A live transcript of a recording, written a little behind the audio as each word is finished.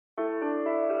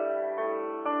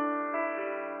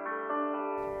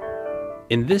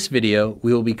In this video,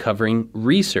 we will be covering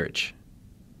research.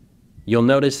 You'll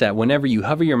notice that whenever you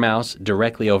hover your mouse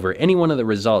directly over any one of the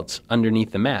results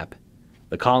underneath the map,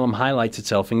 the column highlights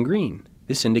itself in green.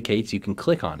 This indicates you can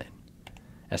click on it.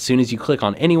 As soon as you click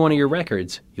on any one of your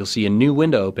records, you'll see a new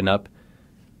window open up,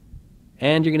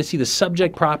 and you're going to see the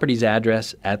subject properties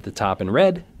address at the top in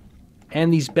red,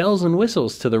 and these bells and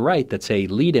whistles to the right that say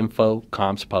lead info,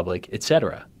 comps public,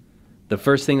 etc. The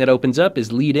first thing that opens up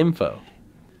is lead info.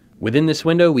 Within this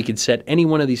window, we could set any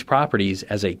one of these properties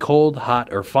as a cold,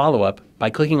 hot, or follow-up by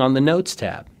clicking on the Notes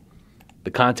tab. The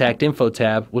Contact Info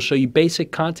tab will show you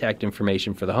basic contact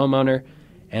information for the homeowner,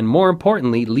 and more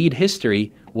importantly, Lead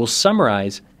History will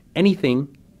summarize any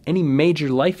major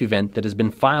life event that has been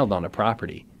filed on a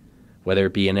property, whether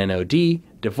it be an NOD,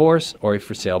 divorce, or a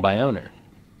for sale by owner.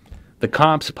 The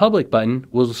Comps Public button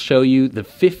will show you the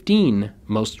 15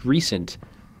 most recent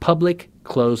public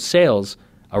closed sales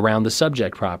around the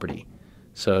subject property.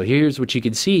 So here's what you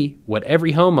can see, what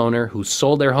every homeowner who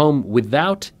sold their home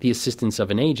without the assistance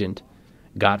of an agent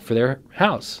got for their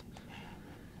house.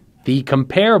 The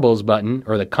Comparables button,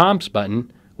 or the Comps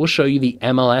button, will show you the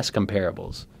MLS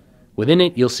comparables. Within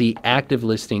it, you'll see active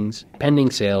listings, pending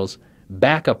sales,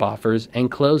 backup offers, and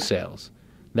closed sales.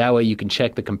 That way you can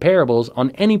check the comparables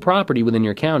on any property within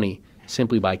your county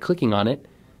simply by clicking on it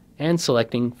and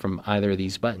selecting from either of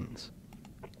these buttons.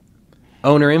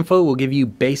 Owner info will give you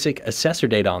basic assessor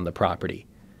data on the property.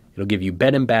 It'll give you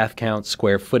bed and bath count,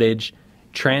 square footage,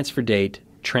 transfer date,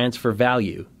 transfer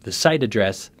value, the site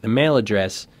address, the mail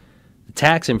address, the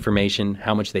tax information,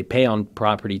 how much they pay on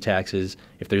property taxes,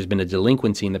 if there's been a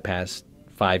delinquency in the past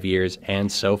 5 years,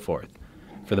 and so forth.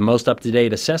 For the most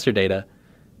up-to-date assessor data,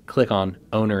 click on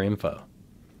Owner Info.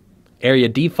 Area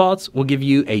Defaults will give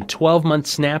you a 12-month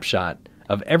snapshot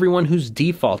of everyone who's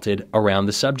defaulted around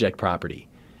the subject property.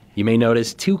 You may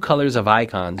notice two colors of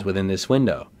icons within this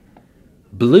window.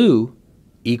 Blue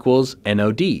equals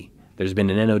NOD. There's been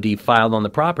an NOD filed on the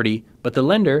property, but the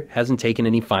lender hasn't taken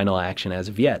any final action as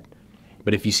of yet.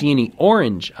 But if you see any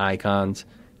orange icons,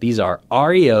 these are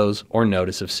REOs, or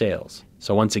Notice of Sales.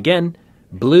 So once again,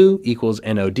 blue equals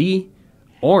NOD,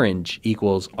 orange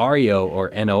equals REO or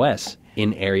NOS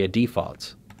in Area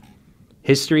Defaults.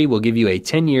 History will give you a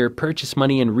 10-year purchase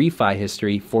money and refi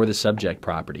history for the subject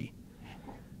property.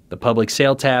 The Public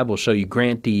Sale tab will show you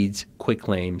grant deeds,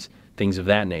 quitclaims, things of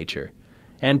that nature.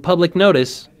 And Public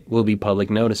Notice will be public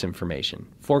notice information,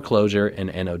 foreclosure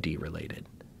and NOD related.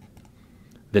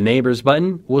 The Neighbors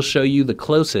button will show you the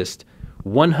closest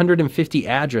 150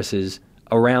 addresses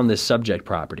around this subject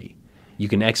property. You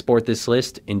can export this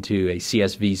list into a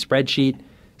CSV spreadsheet,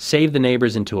 save the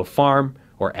neighbors into a farm,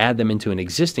 or add them into an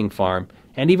existing farm,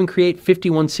 and even create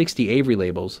 5160 Avery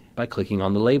labels by clicking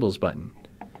on the Labels button.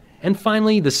 And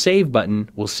finally, the Save button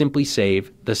will simply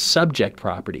save the subject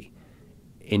property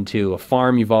into a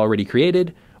farm you've already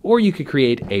created, or you could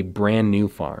create a brand new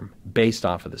farm based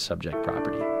off of the subject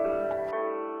property.